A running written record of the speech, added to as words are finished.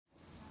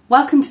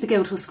Welcome to the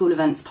Guildhall School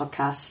Events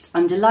podcast.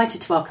 I'm delighted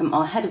to welcome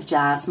our Head of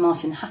Jazz,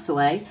 Martin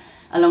Hathaway,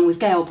 along with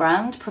Gail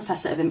Brand,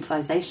 Professor of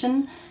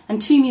Improvisation,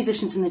 and two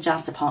musicians from the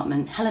Jazz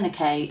Department, Helena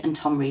Kay and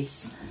Tom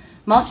Rees.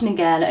 Martin and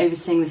Gail are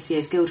overseeing this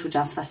year's Guildhall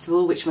Jazz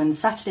Festival, which runs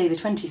Saturday the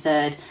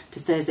 23rd to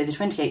Thursday the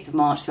 28th of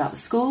March throughout the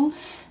school,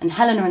 and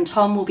Helena and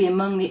Tom will be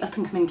among the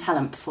up-and-coming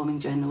talent performing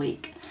during the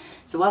week.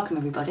 So welcome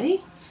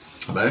everybody.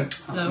 Hello.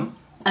 Hello.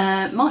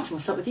 Martin, we'll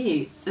start with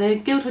you. The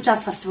Guildhall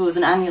Jazz Festival is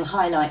an annual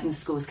highlight in the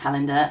school's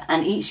calendar,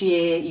 and each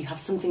year you have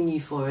something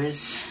new for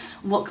us.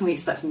 What can we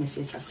expect from this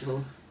year's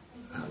festival?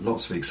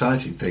 Lots of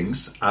exciting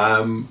things.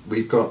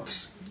 We've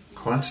got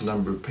quite a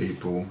number of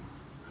people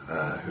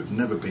who've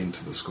never been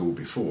to the school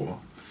before,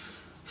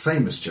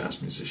 famous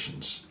jazz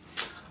musicians.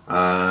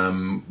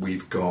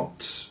 We've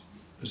got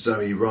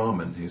Zoe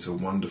Rahman, who's a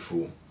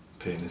wonderful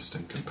pianist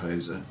and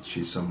composer.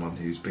 She's someone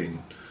who's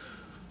been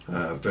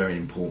a very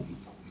important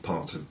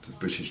part of the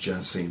British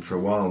jazz scene for a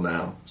while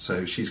now,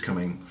 so she's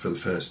coming for the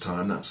first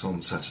time. That's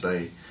on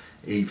Saturday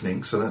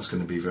evening, so that's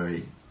going to be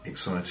very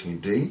exciting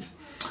indeed.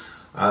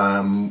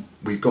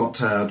 We've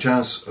got our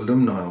jazz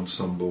alumni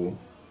ensemble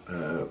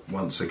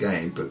once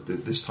again, but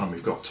this time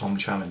we've got Tom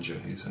Challenger,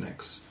 who's an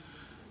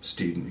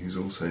ex-student who's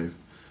also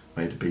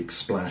made a big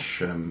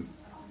splash in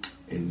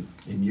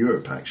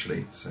Europe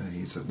actually, so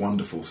he's a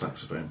wonderful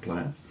saxophone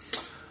player.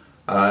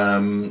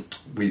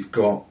 We've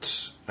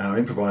got our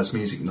improvised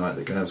music night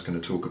that Gail's going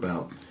to talk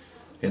about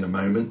in a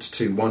moment.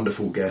 Two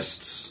wonderful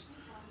guests,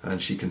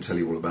 and she can tell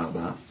you all about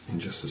that in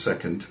just a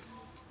second.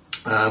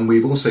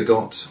 We've also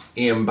got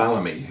Ian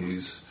Bellamy,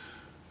 who's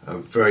a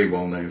very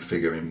well-known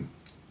figure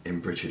in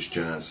British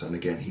jazz, and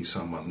again he's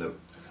someone that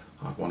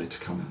I've wanted to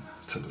come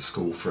to the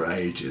school for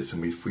ages,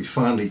 and we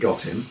finally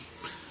got him.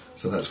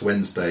 So that's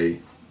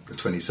Wednesday the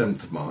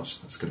 27th of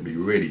March. That's going to be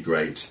really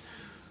great.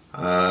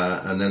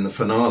 And then the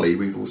finale,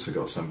 we've also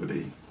got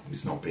somebody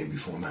who's not been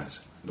before, and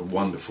that's the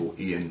wonderful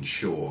Ian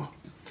Shaw,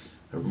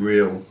 a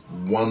real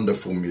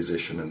wonderful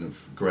musician and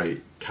a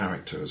great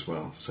character as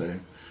well. So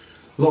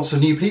lots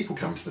of new people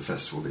come to the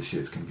festival this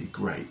year. It's going to be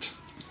great.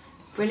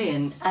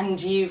 Brilliant. And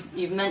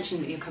you've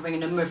mentioned that you're covering a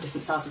number of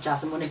different styles of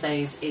jazz, and one of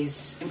those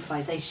is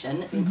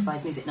improvisation,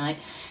 Improvised Music Night.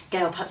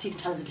 Gail, perhaps you can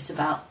tell us a bit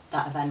about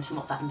that event and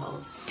what that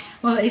involves.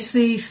 Well, it's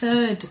the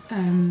third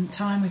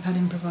time we've had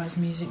Improvised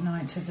Music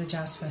Night at the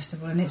Jazz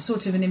Festival, and it's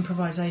sort of an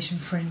improvisation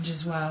fringe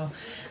as well.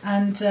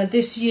 And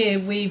this year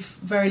we're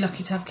very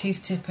lucky to have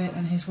Keith Tippett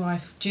and his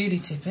wife Julie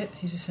Tippett,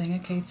 who's a singer.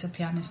 Keith's a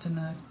pianist and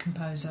a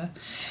composer,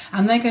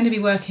 and they're going to be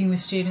working with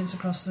students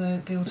across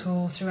the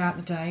Guildhall throughout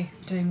the day,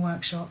 doing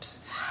workshops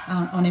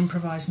on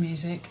improvised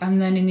music. And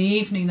then in the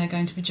evening they're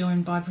going to be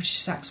joined by British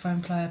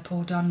saxophone player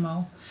Paul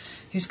Dunmole,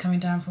 who's coming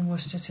down from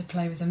Worcester to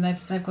play with them.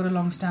 They've got a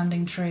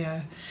long-standing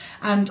trio.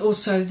 And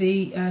also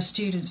the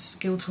students,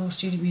 Guildhall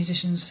student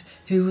musicians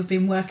who have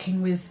been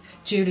working with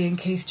Julie and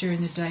Keith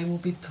during the day will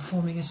be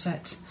performing a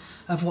set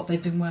of what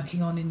they've been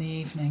working on in the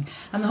evening.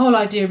 And the whole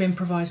idea of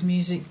Improvised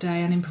Music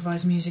Day and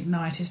Improvised Music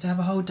Night is to have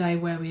a whole day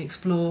where we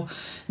explore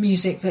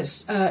music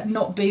that's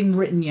not been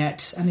written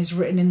yet and is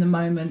written in the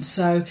moment.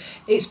 So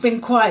it's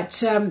been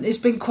quite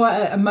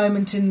a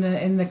moment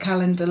in the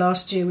calendar.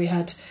 Last year we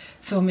had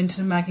Phil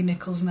Minton and Maggie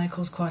Nichols, and they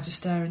caused quite a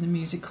stir in the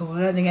music hall.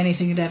 I don't think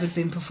anything had ever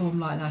been performed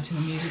like that in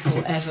a music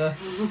hall ever.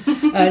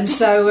 And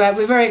so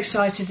we're very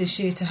excited this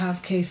year to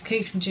have Keith.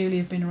 Keith and Julie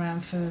have been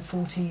around for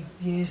 40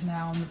 years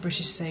now on the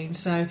British scene.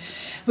 So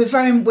we're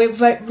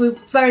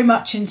very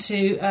much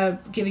into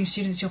giving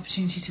students the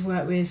opportunity to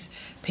work with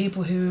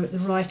people who are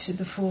right at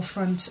the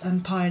forefront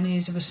and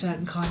pioneers of a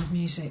certain kind of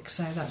music.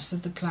 So that's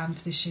the plan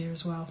for this year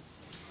as well.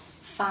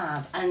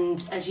 Fab.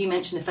 And as you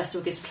mentioned, the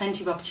festival gives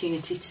plenty of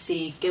opportunity to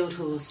see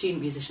Guildhall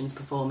student musicians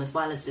perform as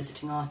well as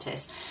visiting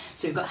artists.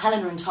 So we've got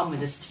Helena and Tom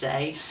with us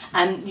today,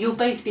 and you'll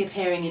both be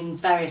appearing in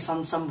various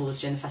ensembles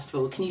during the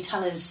festival. Can you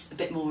tell us a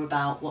bit more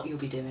about what you'll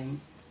be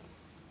doing?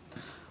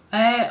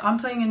 I'm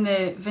playing in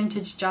the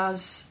Vintage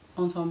Jazz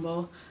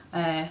Ensemble,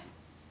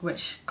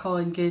 which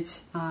Colin Good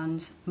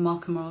and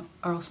Malcolm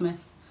Earl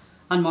Smith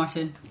and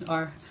Martin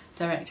are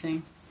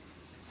directing.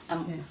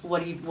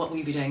 What will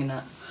you be doing in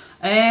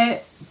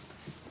that?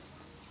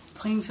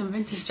 Playing some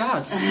vintage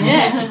jazz.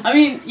 I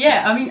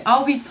mean,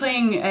 I'll be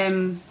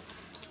playing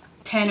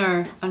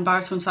tenor and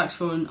baritone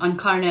saxophone and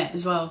clarinet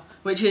as well,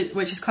 which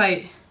is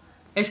quite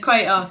a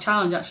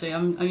challenge actually.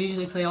 I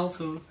usually play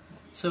alto,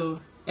 so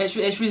it's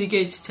really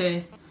good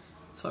to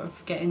sort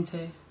of get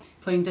into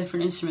playing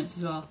different instruments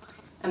as well.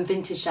 And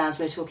vintage jazz,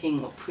 we're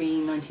talking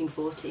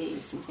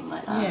pre-1940s, something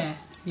like that.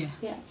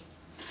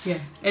 Yeah.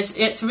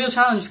 It's a real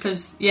challenge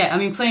because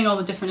playing all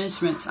the different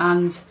instruments,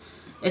 and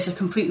it's a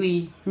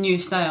completely new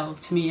style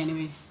to me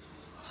anyway.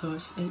 So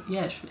it's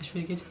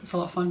really good. It's a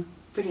lot of fun.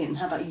 Brilliant.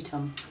 How about you,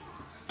 Tom?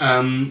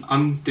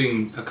 I'm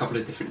doing a couple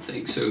of different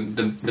things. So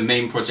the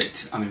main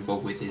project I'm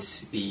involved with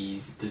is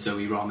the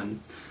Zoe Rahman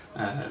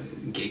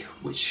gig,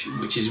 which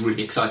is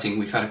really exciting.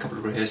 We've had a couple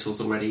of rehearsals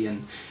already,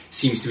 and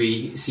seems to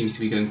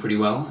be going pretty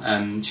well.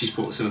 She's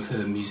brought some of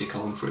her music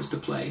along for us to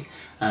play,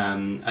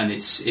 and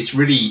it's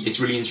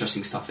really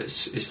interesting stuff.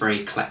 It's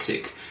very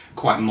eclectic,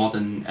 quite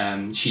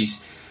modern.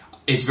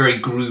 it's very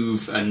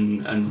groove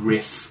and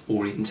riff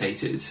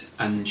orientated,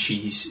 and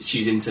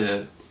she's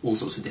into all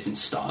sorts of different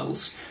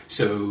styles.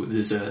 So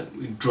there's a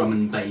drum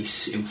and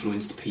bass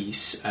influenced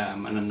piece,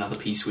 and another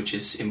piece which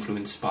is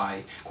influenced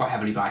quite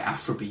heavily by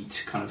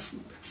Afrobeat, kind of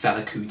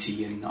Fela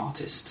Kuti and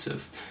artists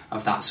of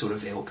that sort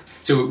of ilk.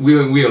 So we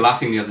were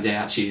laughing the other day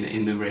actually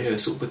in the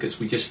rehearsal, because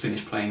we just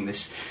finished playing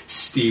this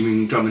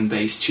steaming drum and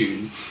bass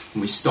tune,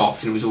 and we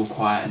stopped and it was all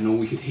quiet, and all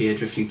we could hear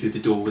drifting through the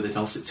door were the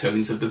dulcet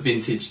tones of the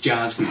vintage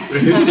jazz group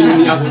rehearsing in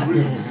the other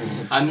room.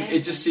 And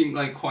it just seemed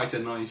like quite a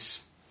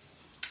nice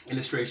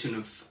illustration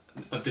of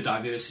the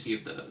diversity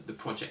of the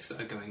projects that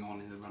are going on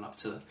in the run up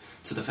to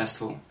the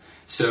festival.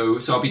 So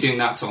I'll be doing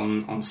that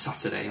on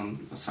Saturday,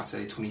 on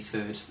Saturday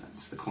 23rd.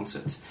 That's the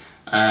concert.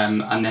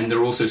 And then there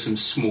are also some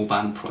small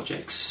band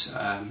projects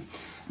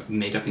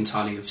made up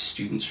entirely of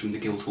students from the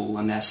Guildhall,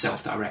 and they're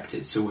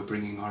self-directed. So we're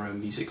bringing our own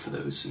music for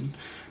those and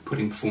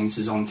putting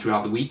performances on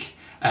throughout the week.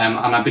 And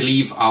I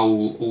believe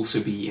I'll also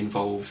be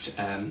involved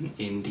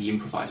in the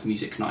improvised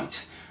music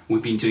night.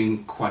 We've been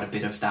doing quite a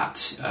bit of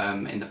that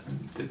in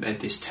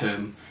this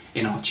term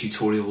in our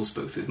tutorials,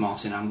 both with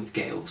Martin and with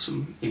Gail,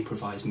 some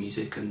improvised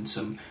music and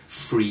some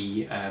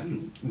free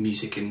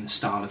music in the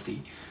style of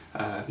the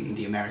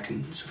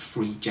American sort of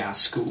free jazz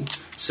school.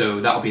 So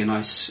that'll be a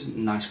nice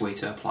way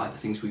to apply the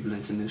things we've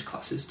learnt in those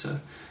classes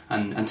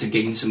and to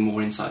gain some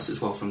more insights as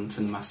well from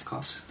the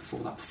masterclass before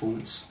that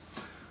performance.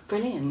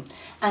 Brilliant.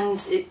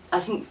 And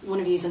I think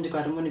one of you's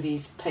undergrad and one of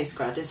you's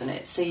postgrad, isn't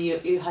it? So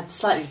you had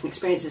slightly different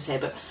experiences here,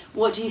 but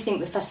what do you think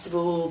the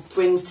festival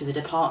brings to the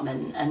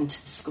department and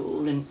to the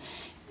school? And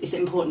is it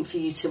important for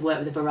you to work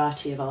with a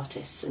variety of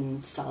artists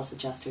and styles of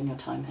jazz during your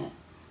time here?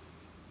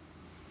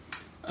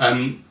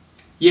 I'm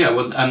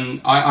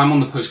on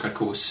the postgrad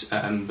course,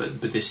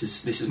 but this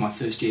is my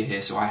first year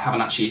here, so I haven't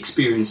actually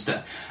experienced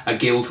a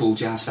Guildhall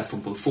Jazz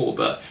Festival before.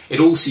 But it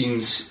all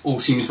seems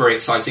very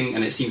exciting,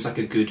 and it seems like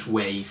a good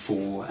way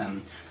for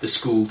the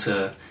school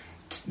to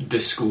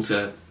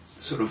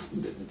sort of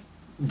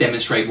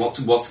demonstrate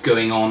what's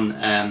going on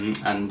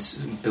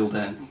and build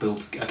a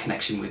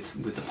connection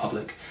with the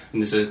public.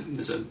 And there's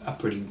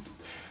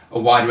a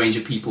wide range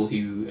of people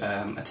who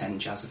attend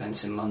jazz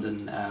events in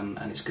London,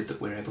 and it's good that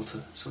we're able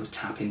to sort of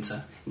tap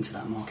into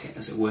that market,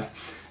 as it were.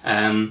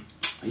 I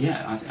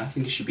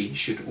think it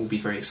should all be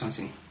very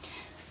exciting.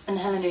 And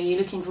Helen, are you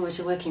looking forward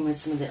to working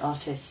with some of the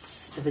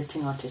artists, the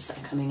visiting artists that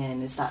are coming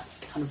in? Is that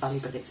kind of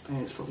valuable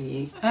experience for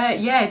you?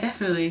 Yeah,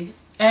 definitely.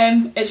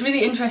 It's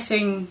really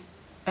interesting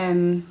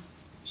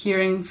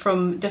hearing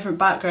from different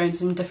backgrounds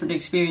and different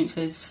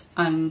experiences,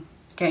 and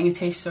getting a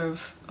taste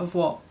of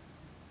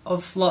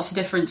lots of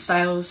different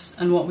styles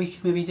and what we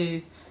can maybe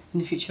do in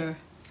the future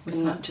with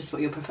and that. Not just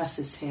what your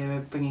professors here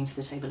are bringing to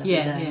the table every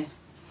day. Yeah.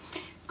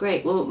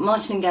 Great. Well,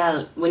 Martin and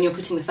Gail, when you're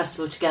putting the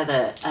festival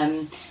together,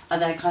 are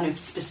there kind of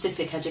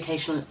specific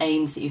educational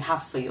aims that you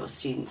have for your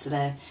students? Are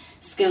there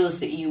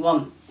skills that you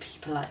want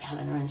people like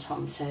Helena and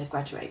Tom to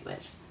graduate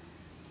with?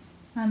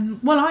 From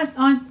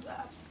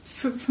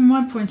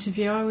my point of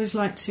view, I always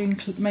like to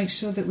make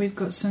sure that we've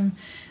got some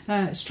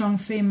strong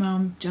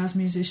female jazz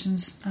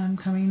musicians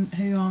coming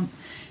who aren't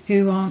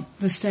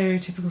the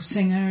stereotypical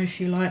singer, if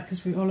you like,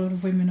 because a lot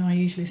of women are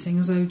usually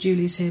singers. Although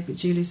Julie's here, but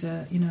Julie's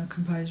a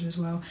composer as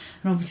well,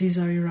 and obviously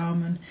Zoe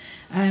Rahman.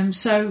 I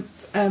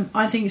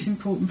think it's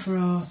important for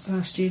our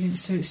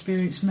students to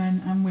experience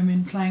men and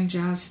women playing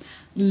jazz,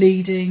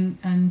 leading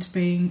and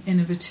being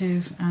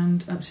innovative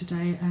and up to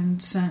date,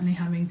 and certainly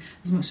having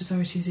as much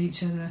authority as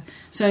each other,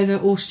 so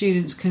that all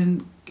students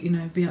can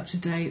be up to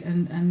date,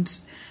 and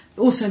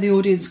also the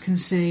audience can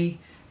see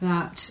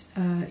that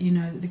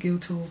that the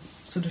Guildhall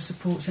sort of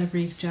supports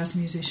every jazz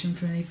musician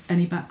from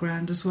any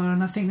background as well.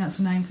 And I think that's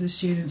an aim for the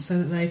students,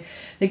 so that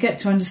they get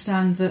to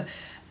understand that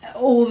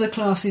all the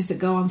classes that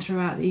go on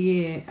throughout the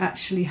year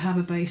actually have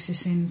a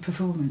basis in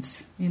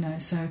performance,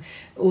 so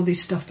all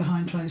this stuff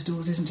behind closed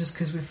doors isn't just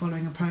because we're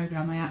following a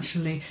programme.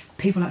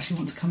 People actually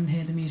want to come and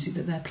hear the music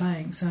that they're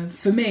playing. So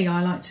for me,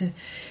 I like to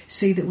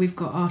see that we've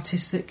got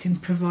artists that can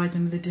provide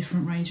them with a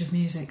different range of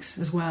musics,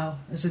 as well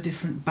as the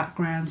different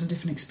backgrounds and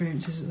different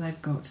experiences that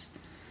they've got.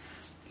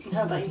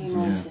 How about you,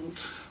 Martin? Yeah.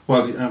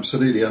 Well,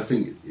 absolutely. I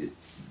think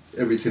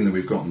everything that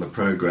we've got on the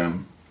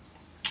programme,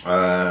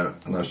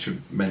 and I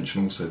should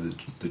mention also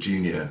the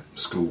junior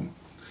school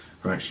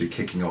are actually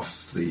kicking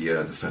off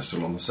the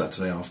festival on the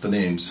Saturday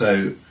afternoon.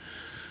 So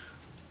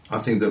I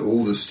think that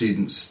all the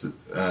students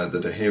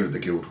that are here at the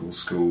Guildhall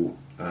School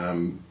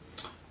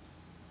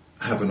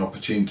have an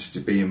opportunity to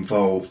be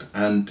involved,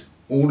 and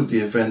all of the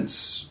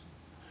events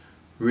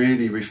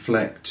really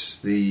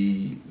reflect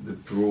the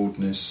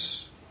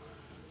broadness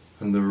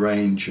and the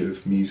range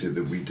of music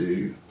that we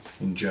do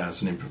in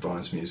jazz and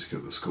improvised music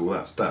at the school.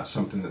 That's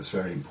something that's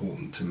very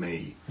important to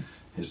me,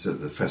 is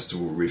that the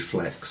festival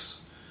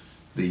reflects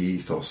the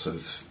ethos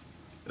of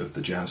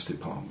the jazz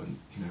department.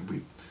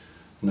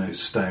 No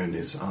stone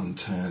is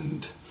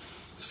unturned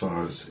as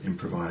far as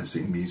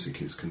improvising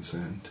music is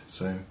concerned.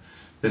 So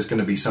there's going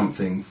to be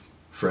something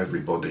for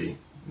everybody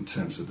in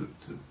terms of the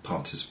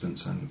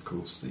participants and of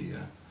course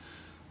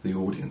the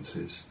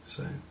audiences.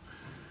 So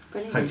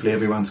Brilliant. hopefully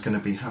everyone's going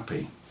to be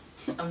happy.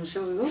 I'm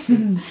sure we will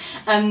be.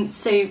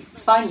 So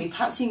finally,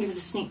 perhaps you can give us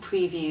a sneak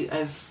preview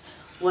of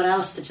what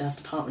else the Jazz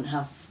Department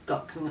have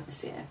got coming up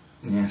this year.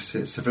 Yes,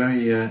 it's a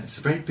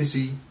very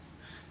busy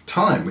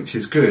time, which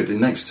is good.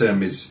 And next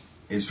term is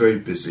very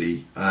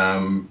busy. A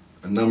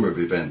number of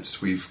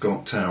events. We've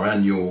got our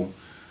annual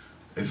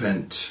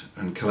event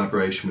and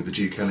collaboration with the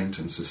Duke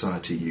Ellington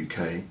Society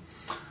UK,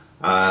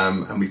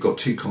 and we've got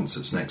 2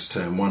 concerts next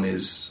term. One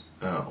is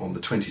on the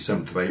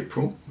 27th of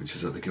April, which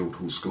is at the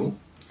Guildhall School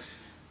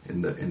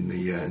in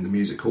the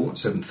music hall at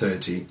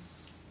 7:30,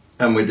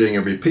 and we're doing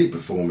a repeat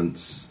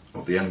performance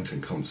of the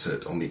Ellington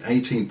concert on the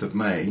 18th of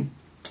May,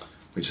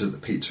 which is at the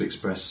Pizza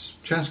Express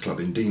Jazz Club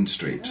in Dean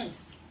Street.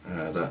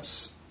 Nice.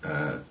 That's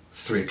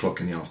 3 o'clock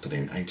in the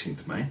afternoon,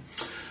 18th of May.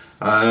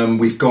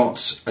 We've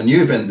got a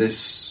new event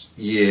this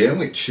year,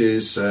 which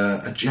is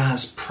a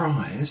jazz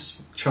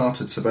prize,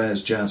 Chartered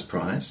Surveyors Jazz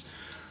Prize,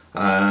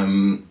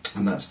 and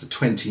that's the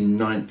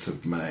 29th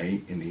of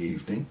May in the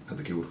evening at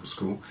the Guildhall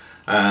School,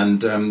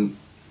 and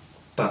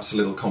that's a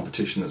little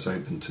competition that's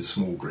open to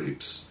small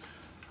groups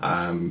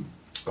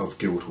of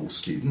Guildhall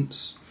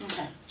students.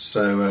 Okay.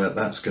 So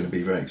that's going to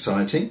be very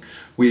exciting.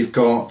 We've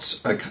got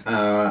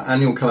our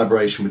annual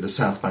collaboration with the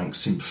South Bank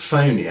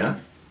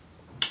Symphonia,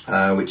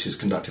 which is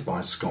conducted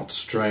by Scott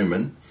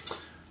Stroman,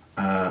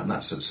 and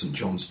that's at St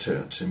John's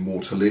Church in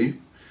Waterloo,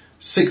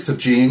 6th of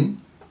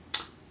June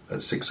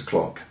at 6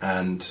 o'clock,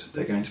 and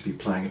they're going to be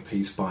playing a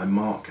piece by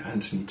Mark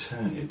Anthony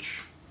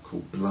Turnage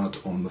called Blood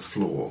on the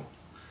Floor.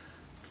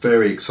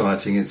 Very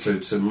exciting. It's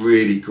a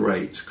really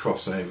great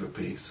crossover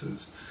piece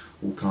of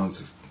all kinds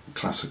of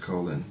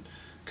classical and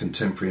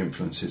contemporary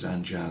influences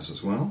and jazz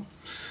as well.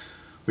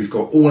 We've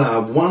got all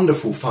our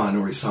wonderful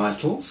final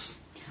recitals,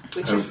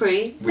 Which are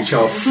free. Which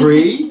are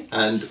free,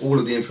 and all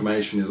of the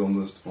information is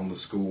on the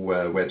school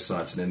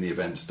website and in the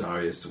events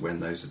diary as to when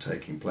those are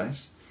taking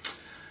place.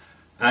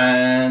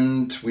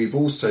 And we've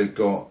also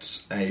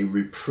got a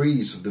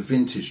reprise of the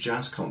vintage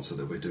jazz concert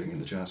that we're doing in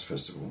the Jazz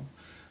Festival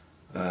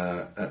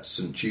at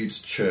St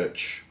Jude's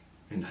Church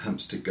in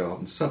Hampstead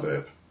Garden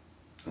Suburb,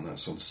 and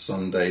that's on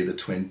Sunday the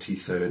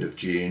 23rd of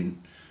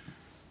June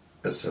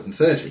at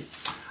 7:30.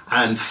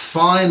 And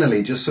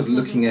finally, just sort of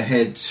looking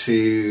ahead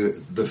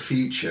to the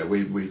future,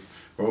 we're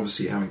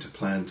obviously having to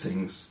plan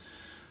things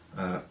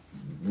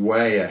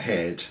way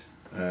ahead,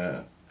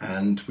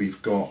 and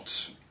we've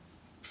got,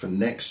 for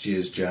next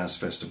year's Jazz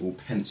Festival,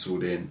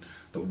 penciled in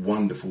the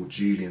wonderful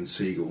Julian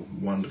Siegel,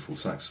 wonderful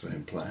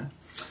saxophone player,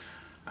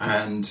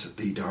 and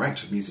the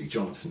director of music,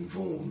 Jonathan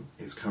Vaughan,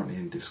 is currently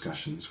in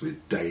discussions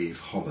with Dave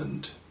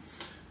Holland,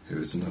 who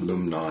is an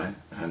alumni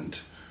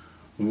and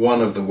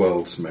one of the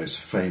world's most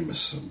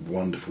famous and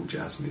wonderful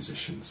jazz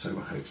musicians, so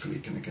we're hopefully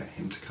going to get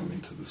him to come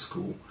into the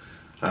school,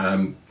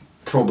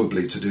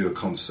 probably to do a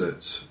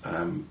concert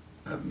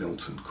at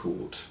Milton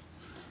Court.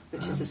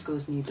 Which is the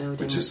school's new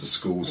building. Which is the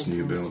school's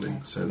new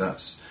building. So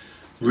that's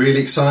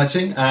really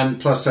exciting,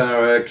 and plus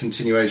our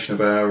continuation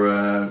of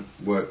our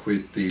work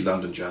with the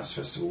London Jazz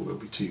Festival. There'll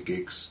be 2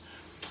 gigs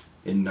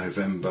in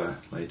November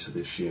later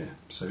this year.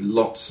 So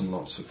lots and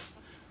lots of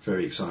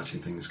very exciting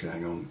things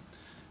going on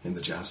in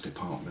the jazz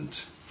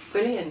department.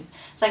 Brilliant.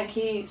 Thank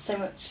you so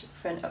much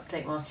for an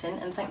update, Martin,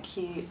 and thank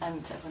you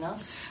to everyone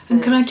else.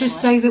 And can I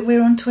just say that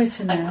we're on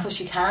Twitter now? Of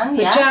course you can,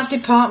 The yes. Jazz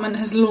Department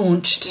has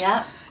launched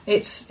Yeah.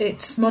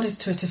 its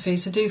modest Twitter feed,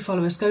 so do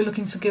follow us. Go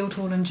looking for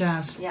Guildhall and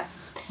Jazz Yeah.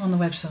 on the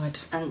website.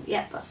 And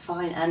yeah, that's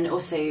fine. And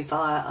also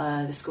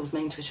via the school's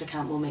main Twitter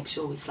account, we'll make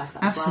sure we flag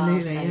that Absolutely,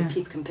 as well, so yeah.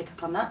 people can pick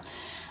up on that.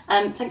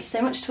 Thank you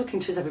so much for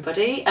talking to us,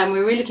 everybody. And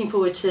we're really looking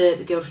forward to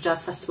the Guildhall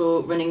Jazz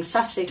Festival running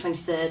Saturday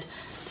 23rd to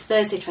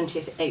Thursday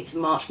 28th of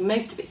March.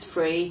 Most of it's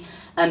free.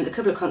 The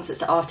couple of concerts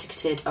that are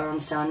ticketed are on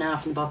sale now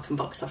from the Barbican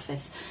box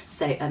office,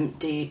 so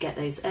do get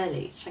those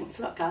early. Thanks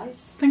a lot, guys.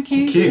 Thank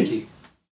you. Thank you. Thank you.